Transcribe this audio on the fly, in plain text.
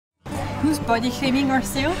Who's body shaming our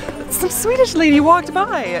seal? Some Swedish lady walked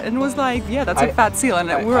by and was like, yeah, that's a fat seal. And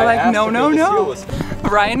we were like, no, no, no.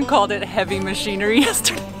 Ryan called it heavy machinery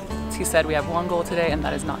yesterday. He said we have one goal today and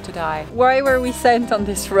that is not to die. Why were we sent on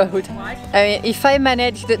this road? Why? I mean, if I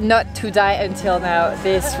managed not to die until now,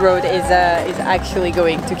 this road is actually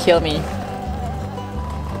going to kill me.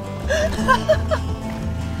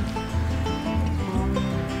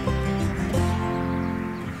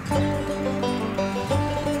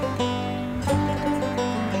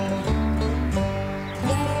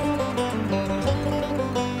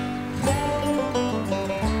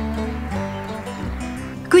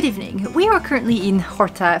 Good evening. We are currently in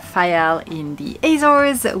Horta, Faial in the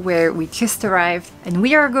Azores, where we just arrived, and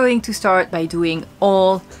we are going to start by doing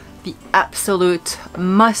all the absolute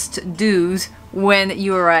must-dos when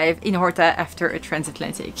you arrive in Horta after a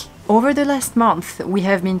transatlantic. Over the last month, we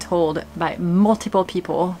have been told by multiple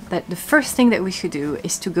people that the first thing that we should do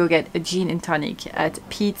is to go get a gin and tonic at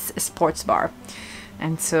Pete's Sports Bar.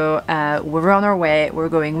 And so we're on our way. We're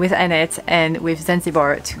going with Annette and with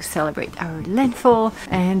Zanzibar to celebrate our landfall.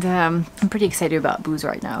 And I'm pretty excited about booze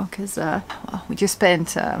right now because well, we just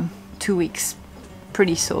spent 2 weeks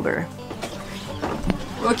pretty sober.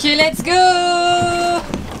 Okay, let's go!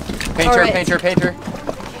 Painter, right. painter.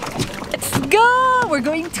 Let's go! We're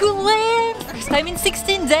going to land! First time in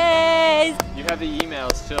 16 days! You have the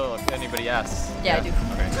emails still if anybody asks. Yeah, I do.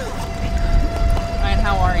 Okay. And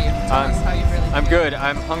how are you? Tell us how you really feel. I'm good.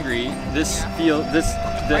 I'm hungry. Are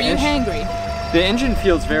you hangry? The engine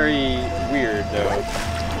feels very weird though.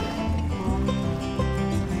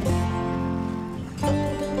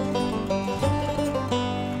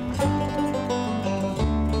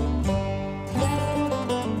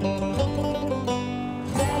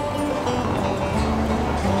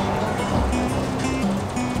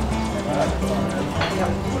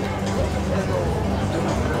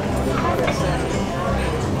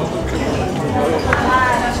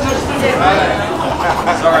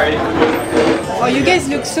 Sorry. Oh, you guys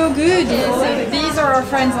look so good. These are our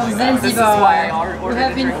friends on Zanzibar who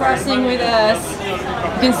have been crossing with us.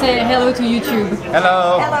 You can say hello to YouTube.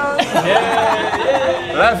 Hello. Hello.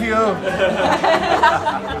 Love you.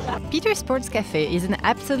 Peter's Sports Cafe is an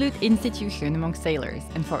absolute institution among sailors,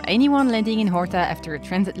 and for anyone landing in Horta after a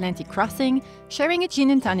transatlantic crossing, sharing a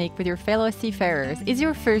gin and tonic with your fellow seafarers is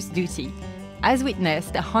your first duty, as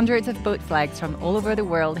witnessed the hundreds of boat flags from all over the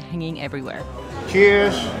world hanging everywhere.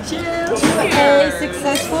 Cheers. Cheers! Okay,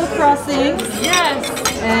 successful crossing. Yes!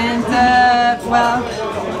 And, well,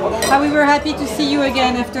 how we were happy to see you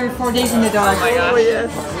again after 4 days in the dark. Oh my gosh. Oh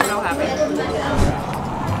yes. So happy.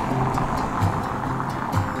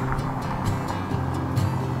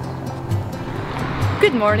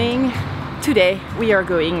 Good morning. Today we are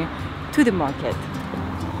going to the market.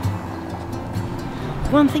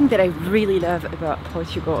 One thing that I really love about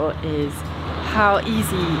Portugal is how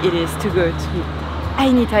easy it is to go to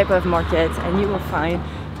any type of market and you will find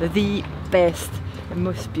the best and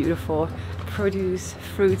most beautiful produce,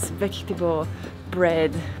 fruits, vegetable,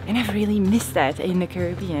 bread, and I've really missed that in the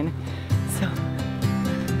Caribbean. So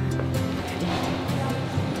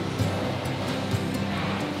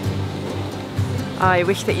I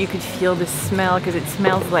wish that you could feel the smell because it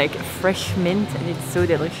smells like fresh mint and it's so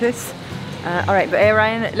delicious. Alright, but hey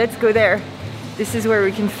Ryan, let's go there. This is where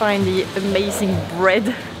we can find the amazing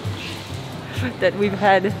bread that we've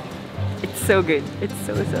had. It's so good. It's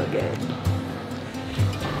so good.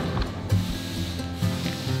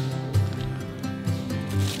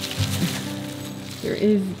 There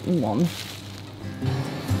is one.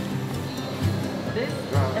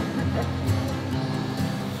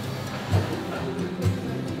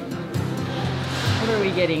 What are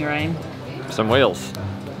we getting, Ryan? Some whales.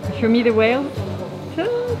 Show me the whales.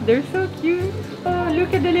 Oh, they're so cute. Oh,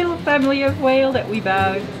 look at the little family of whale that we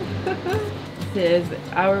bought. This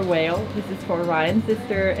is our whale. This is for Ryan's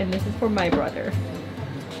sister, and this is for my brother.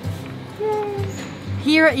 Yay.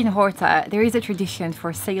 Here in Horta, there is a tradition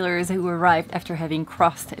for sailors who arrived after having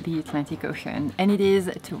crossed the Atlantic Ocean, and it is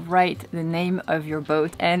to write the name of your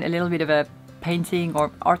boat and a little bit of a painting or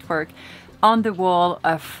artwork on the wall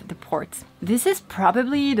of the port. This is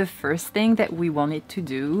probably the first thing that we wanted to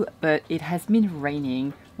do, but it has been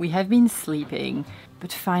raining. We have been sleeping,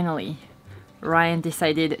 but finally Ryan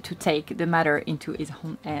decided to take the matter into his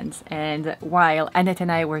own hands, and while Annette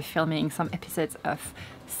and I were filming some episodes of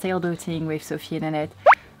sailboating with Sophie and Annette,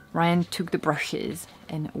 Ryan took the brushes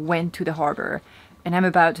and went to the harbor, and I'm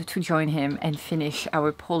about to join him and finish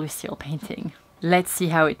our polar seal painting. Let's see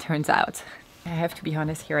how it turns out. I have to be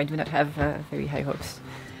honest here, I do not have very high hopes.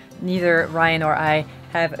 Neither Ryan or I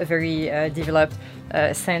have a very developed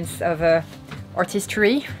sense of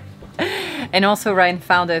artistry. And also Ryan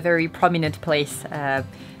found a very prominent place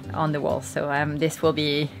on the wall, so this will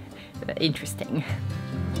be interesting.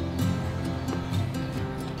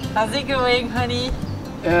 How's it going, honey?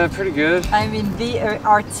 Pretty good. I mean, the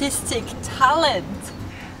artistic talent.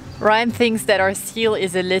 Ryan thinks that our seal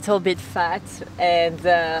is a little bit fat, and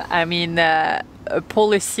I mean,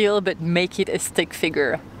 pull a seal but make it a stick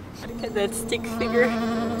figure. Look at that stick figure.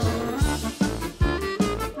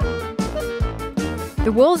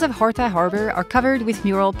 The walls of Horta Harbour are covered with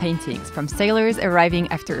mural paintings from sailors arriving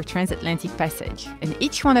after a transatlantic passage, and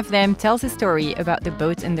each one of them tells a story about the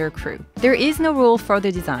boat and their crew. There is no rule for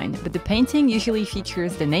the design, but the painting usually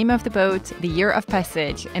features the name of the boat, the year of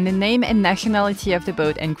passage, and the name and nationality of the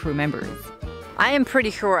boat and crew members. I am pretty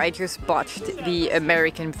sure I just botched the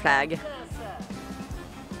American flag.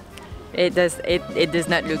 It does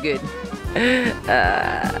not look good.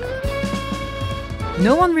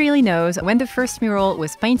 No one really knows when the first mural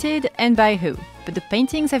was painted and by who, but the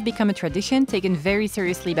paintings have become a tradition taken very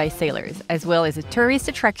seriously by sailors, as well as a tourist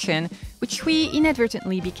attraction, which we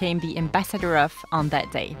inadvertently became the ambassador of on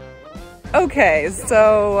that day. Okay,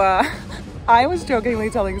 so I was jokingly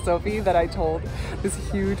telling Sophie that I told this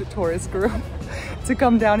huge tourist group to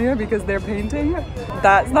come down here because they're painting.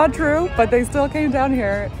 That's not true, but they still came down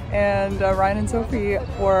here, and Ryan and Sophie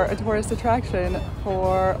were a tourist attraction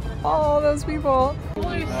for all those people. We're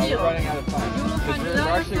running out of time. Because we're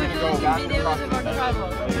actually going to go back across the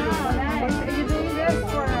Are you doing this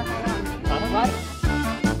for what?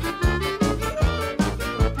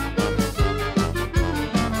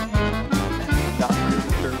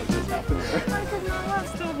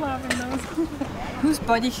 Who's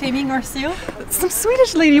body shaming our seal? Some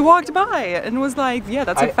Swedish lady walked by and was like, yeah,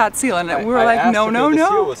 that's a fat seal. And we were like, no, no, The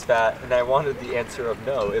seal no. was fat, and I wanted the answer of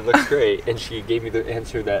no, it looks great. And she gave me the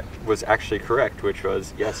answer that was actually correct, which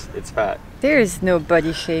was, yes, it's fat. There is no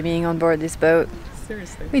body shaming on board this boat.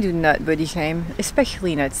 Seriously. We do not body shame,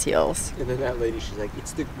 especially not seals. And then that lady, she's like,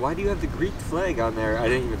 why do you have the Greek flag on there? I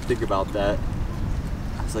didn't even think about that.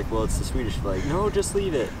 I was like, well, it's the Swedish flag. No, just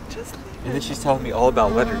leave it. Just leave it. And then she's telling me all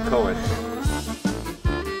about Leonard Cohen.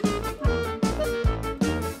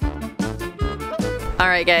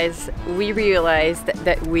 Alright guys, we realized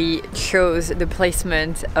that we chose the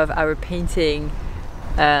placement of our painting,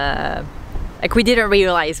 like we didn't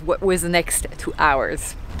realize what was the next 2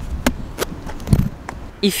 hours.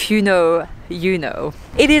 If you know, you know.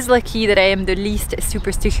 It is lucky that I am the least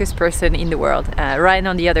superstitious person in the world. Ryan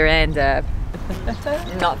on the other hand,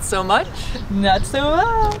 Not so much. not so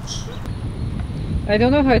much. I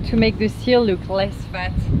don't know how to make the seal look less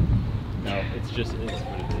fat. No, it's what it is.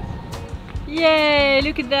 Yay,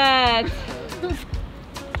 look at that!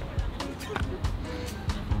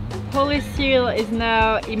 Holy seal is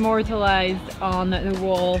now immortalized on the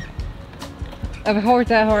wall of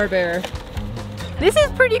Horta Harbour. This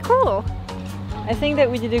is pretty cool. I think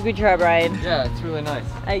that we did a good job, Ryan. Yeah, it's really nice.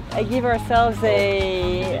 I give ourselves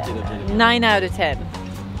a 9 out of 10.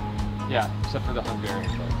 Yeah, except for the Hungarian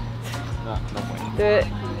flag. No point.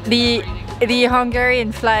 The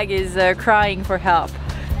Hungarian flag is crying for help.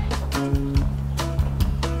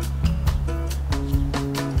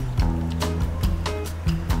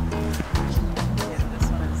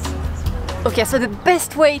 Okay, so the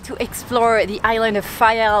best way to explore the island of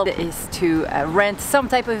Faial is to rent some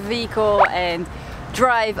type of vehicle and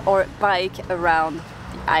drive or bike around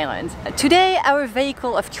the island. Today our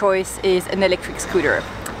vehicle of choice is an electric scooter,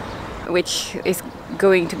 which is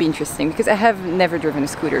going to be interesting because I have never driven a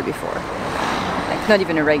scooter before. Like, not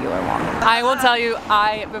even a regular one. I will tell you,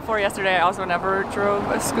 before yesterday, I also never drove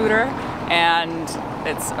a scooter, and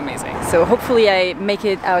it's amazing. So hopefully I make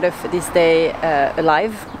it out of this day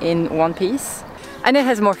alive in one piece. And it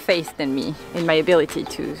has more faith than me in my ability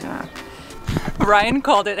to... Ryan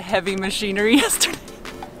called it heavy machinery yesterday.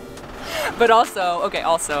 But also,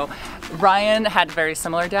 Ryan had very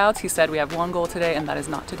similar doubts. He said we have one goal today, and that is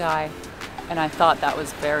not to die. And I thought that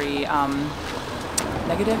was very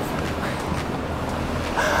negative.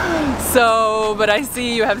 So, but I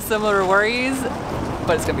see you have similar worries,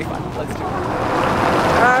 but it's gonna be fun. Let's do it.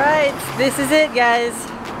 Alright, this is it, guys.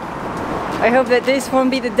 I hope that this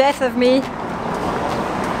won't be the death of me.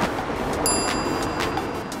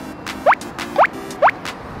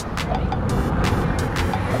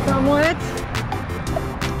 Somewhat.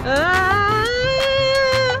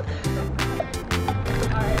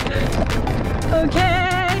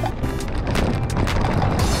 Okay.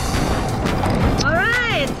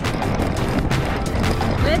 Alright.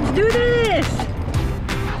 Let's do this.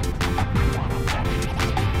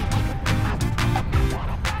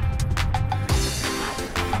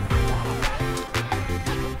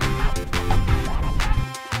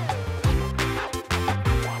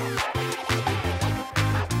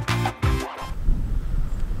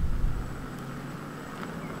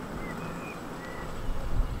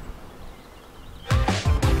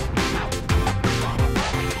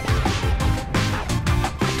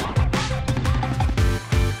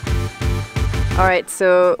 Alright,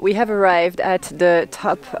 so we have arrived at the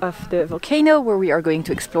top of the volcano where we are going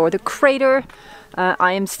to explore the crater.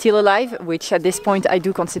 I am still alive, which at this point I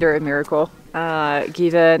do consider a miracle,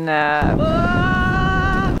 given...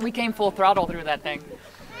 We came full throttle through that thing.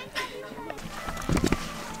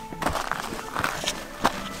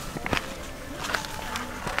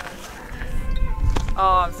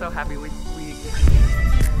 Oh, I'm so happy we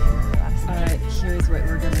Alright, here's what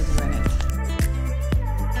we're gonna do on it.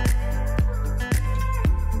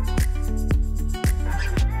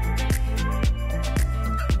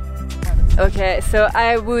 Okay, so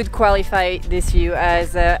I would qualify this view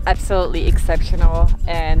as absolutely exceptional,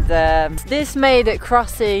 and this made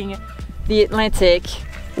crossing the Atlantic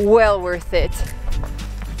well worth it.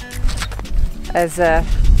 As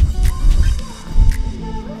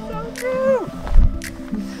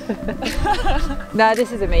Nah,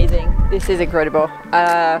 this is amazing. This is incredible.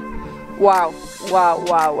 Wow, wow,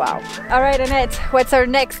 wow, wow. All right, Annette, what's our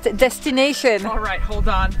next destination? All right, hold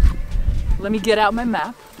on. Let me get out my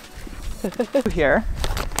map. Here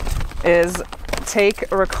is take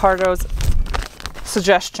Ricardo's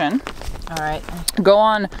suggestion. All right. Go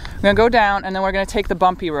on, we're gonna go down and then we're gonna take the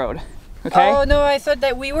bumpy road. Okay? Oh no, I thought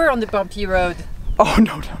that we were on the bumpy road. Oh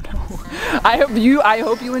no, no, no. I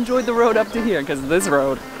hope you enjoyed the road up to here, because this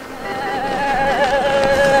road.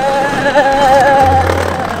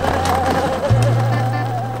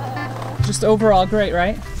 Just overall great,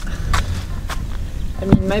 right? I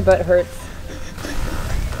mean, my butt hurts.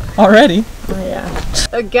 Already? Oh yeah.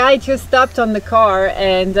 A guy just stopped on the car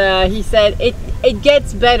and he said it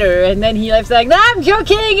gets better, and then he left like, no, I'm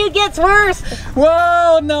joking, it gets worse.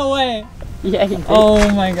 Whoa, no way. Yeah, he did. Oh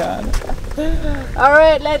my god. All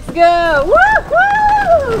right, let's go.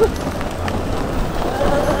 Woo-hoo!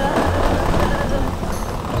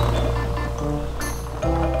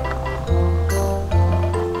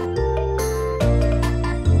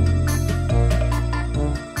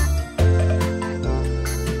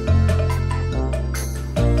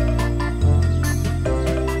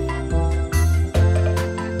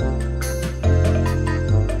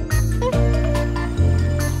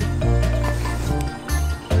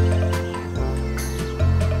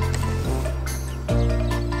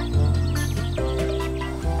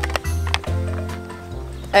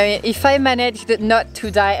 I mean, if I managed not to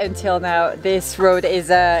die until now, this road is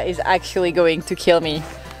actually going to kill me.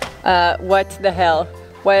 What the hell?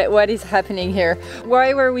 What is happening here?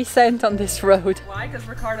 Why were we sent on this road? Why? Because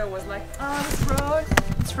Ricardo was like, oh,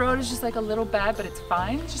 this road is just like a little bad, but it's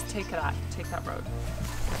fine. Just take that road.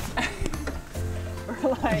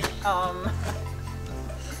 We're like,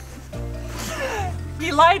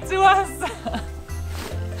 he lied to us.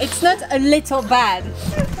 It's not a little bad.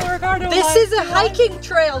 Ricardo, this is a hiking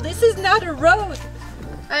trail. This is not a road.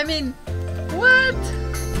 I mean, what?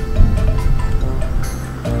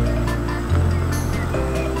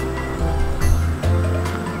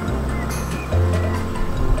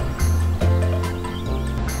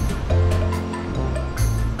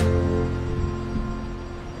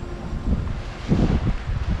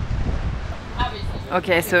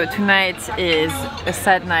 Okay, so tonight is a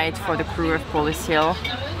sad night for the crew of Police Hill.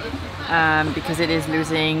 Because it is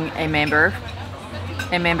losing a member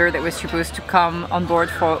that was supposed to come on board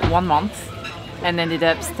for 1 month and ended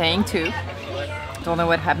up staying 2. Don't know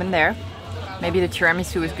what happened there. Maybe the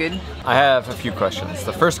tiramisu was good. I have a few questions.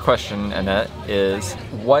 The first question, Annette, is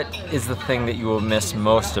what is the thing that you will miss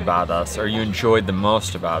most about us, or you enjoyed the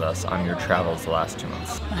most about us on your travels the last 2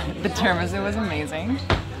 months? The tiramisu was amazing.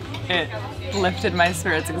 It lifted my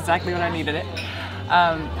spirits exactly when I needed it.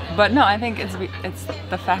 But no, I think it's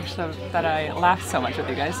the fact that I laughed so much with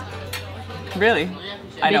you guys. Really.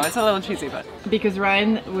 I know it's a little cheesy, but... Because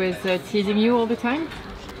Ryan was teasing you all the time?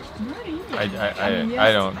 I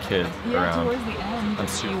don't kid around. Towards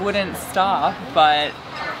the end, you wouldn't stop, but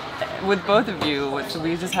with both of you,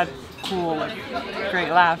 we just had cool,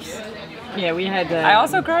 great laughs. Yeah, we had... I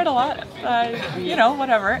also cried a lot. You know,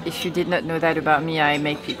 whatever. If you did not know that about me, I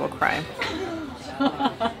make people cry.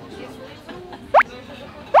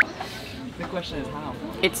 The question is how.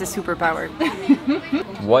 It's a superpower.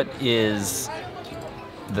 What is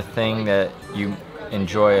the thing that you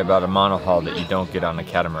enjoy about a monohull that you don't get on a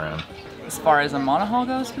catamaran? As far as a monohull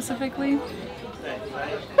goes specifically?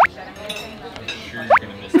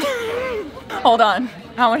 Hold on.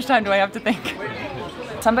 How much time do I have to think?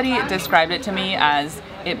 Somebody described it to me as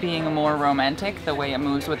it being more romantic, the way it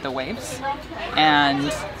moves with the waves.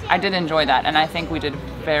 And I did enjoy that, and I think we did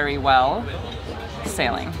very well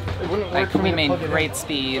sailing. Like, we made great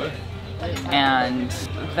speed, and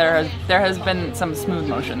there has been some smooth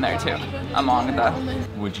motion there too among the.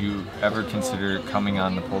 Would you ever consider coming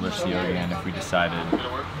on the polar seal again if we decided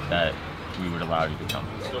that we would allow you to come?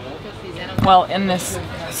 Well, in this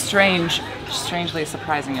strangely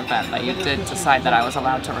surprising event that you did decide that I was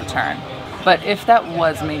allowed to return. But if that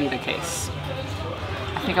was maybe the case,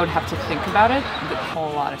 I think I would have to think about it a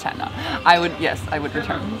whole lot of time now. Yes, I would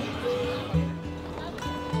return.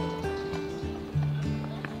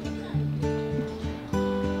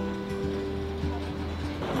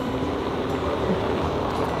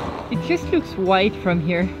 It just looks white from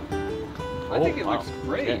here. I think it looks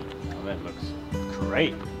great. Yeah. Oh, that looks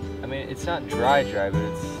great. I mean, it's not dry, but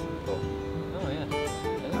it's. Oh yeah. I think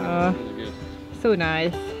it looks really good. So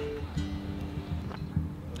nice.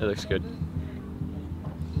 It looks good.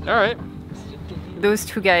 All right. Those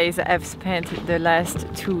two guys have spent the last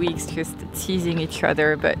 2 weeks just teasing each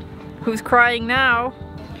other, but who's crying now?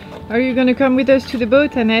 Are you gonna come with us to the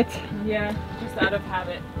boat, Annette? Yeah, just out of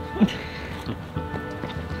habit.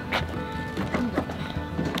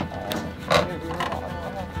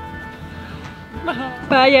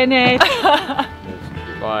 Bye, Annette.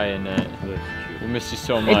 Bye, Annette. We miss you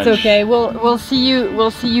so much. It's okay. We'll see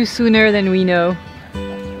you sooner than we know.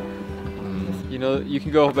 You know, you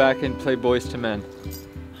can go back and play Boys to Men.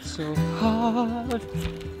 So hard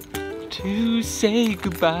to say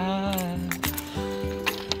goodbye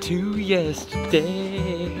to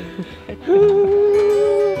yesterday.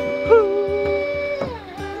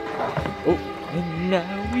 Oh, and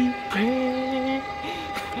now we pray.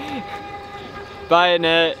 Bye,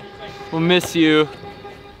 Annette. We'll miss you.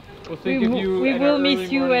 We'll think of you. We will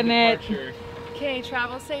miss you, Annette. Okay,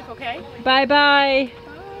 travel safe, okay? Bye bye.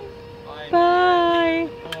 Bye.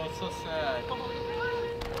 Oh, it's so sad.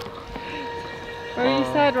 Are you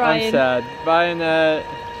sad, Ryan? I'm sad. Bye, Annette.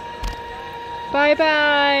 Bye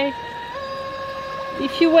bye.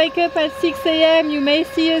 If you wake up at 6 a.m., you may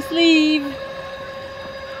see us leave.